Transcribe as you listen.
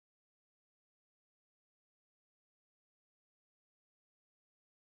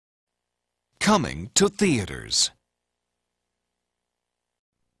coming to theaters.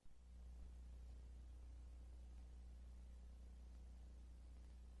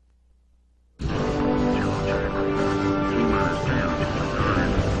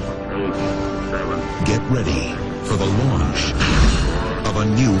 Get ready for the launch of a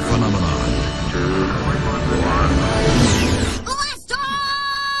new phenomenon. 2, 1. Blast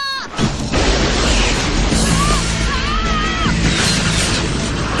off!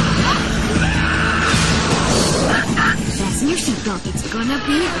 Fasten your seatbelt. It's gonna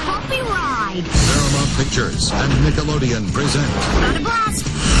be a bumpy ride. Paramount Pictures and Nickelodeon present Got a blast.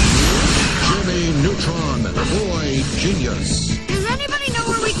 Jimmy Neutron, Boy Genius. Does anybody know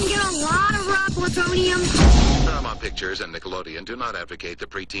where we can get a lot of raw plutonium? Paramount Pictures and Nickelodeon do not advocate the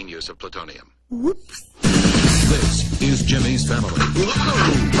preteen use of plutonium. Whoops. This is Jimmy's Family.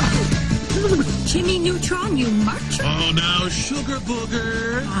 Jimmy Neutron, you march. Oh, now, Sugar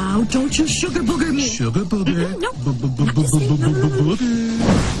Booger. Oh, don't you sugar booger me. Sugar Booger. No. Booger.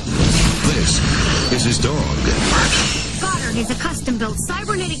 This is his dog. Goddard is a custom-built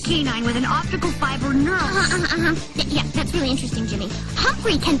cybernetic canine with an optical fiber neural. Yeah, that's really interesting, Jimmy.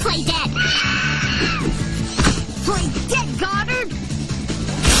 Humphrey can play dead. Play dead, Goddard!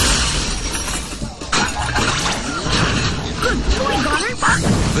 Good boy, Goddard!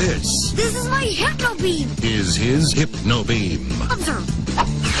 This Is my hypno beam! is his Hypno Beam. Observe!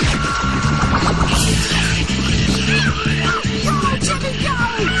 Go, Jimmy, go!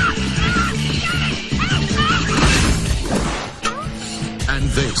 And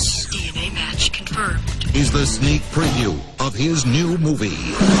this DNA match confirmed. is the sneak preview of his new movie.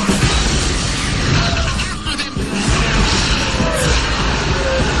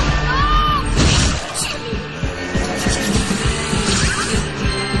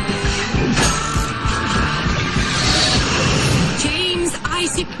 James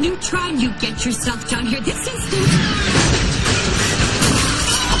Isaac Neutron, you get yourself down here this instant.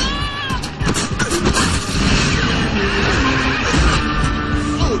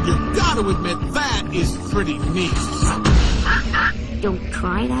 Oh, you gotta admit, that is pretty neat. Don't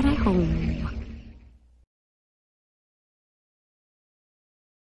try that at home.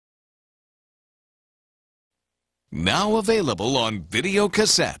 Now available on video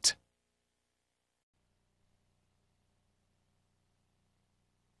cassette.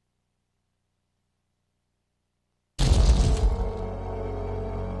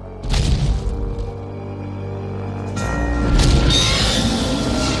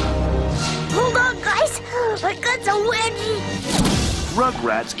 Hold on, guys. I got some wedgie.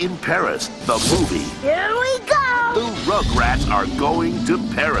 Rugrats in Paris, the movie. Here we go. The Rugrats are going to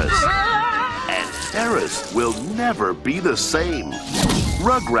Paris. And Paris will never be the same.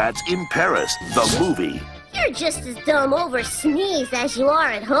 Rugrats in Paris, the movie. You're just as dumb over sneeze as you are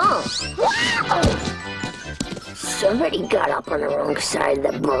at home. Wow! Somebody got up on the wrong side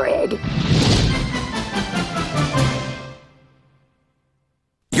of the bread.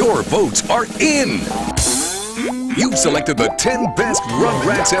 Your votes are in! You've selected the 10 best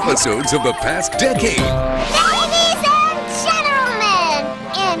Rugrats episodes of the past decade. Ladies and gentlemen,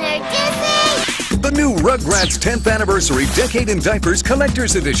 introducing... The new Rugrats 10th Anniversary Decade in Diapers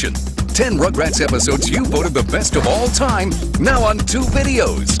Collector's Edition. 10 Rugrats episodes you voted the best of all time, now on 2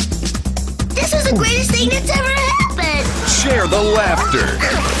 videos. This is the greatest thing that's ever happened! Share the laughter,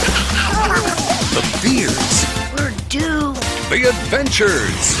 the fears, We're doomed. the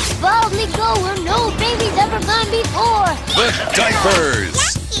adventures, Follow me go where no baby's ever gone before. the diapers.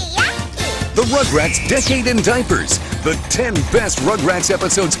 Yucky. The Rugrats Decade in Diapers. The 10 best Rugrats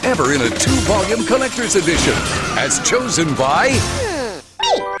episodes ever in a 2-volume collector's edition. As chosen by...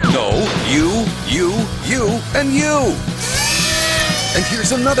 No, you, and you. And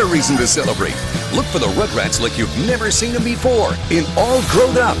here's another reason to celebrate. Look for the Rugrats like you've never seen them before. In All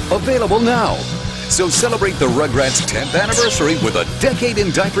Grown Up, available now. So celebrate the Rugrats 10th anniversary with a Decade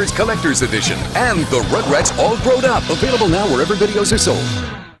in Diapers Collector's Edition. And the Rugrats All Grown Up, available now wherever videos are sold.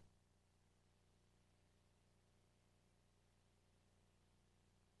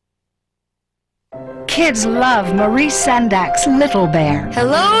 Kids love Maurice Sendak's Little Bear.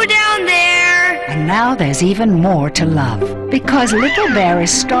 Hello down there! And now there's even more to love. Because Little Bear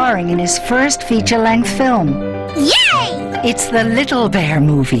is starring in his first feature-length film. Yay! It's the Little Bear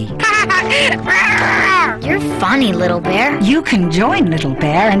movie. You're funny, Little Bear. You can join Little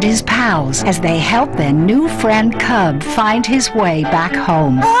Bear and his pals as they help their new friend Cub find his way back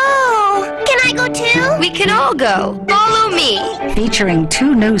home. Oh, can I go too? We can all go. Follow me. Featuring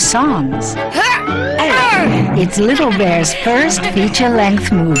 2 new songs. It's Little Bear's first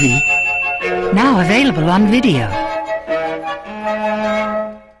feature-length movie. Now available on video.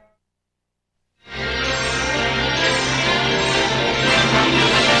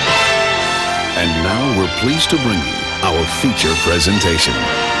 pleased to bring you our feature presentation.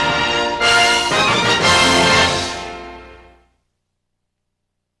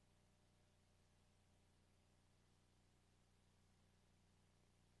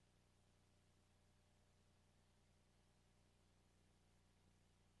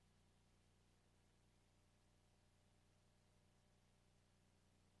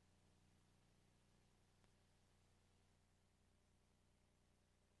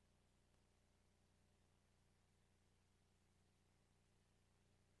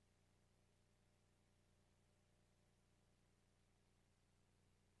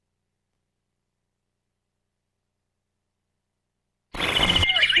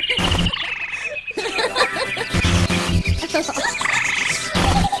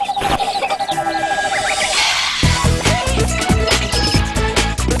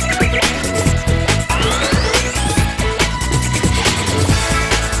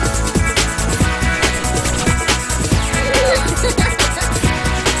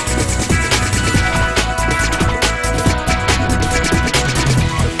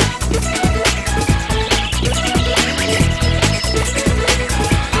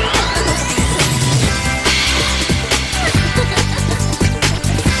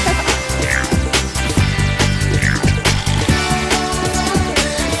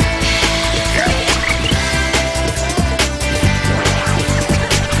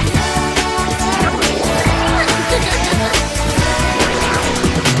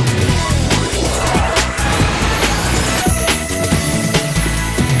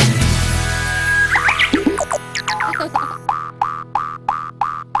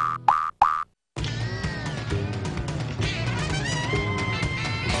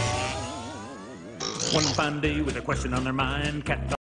 One fine day with a question on their mind, CatDog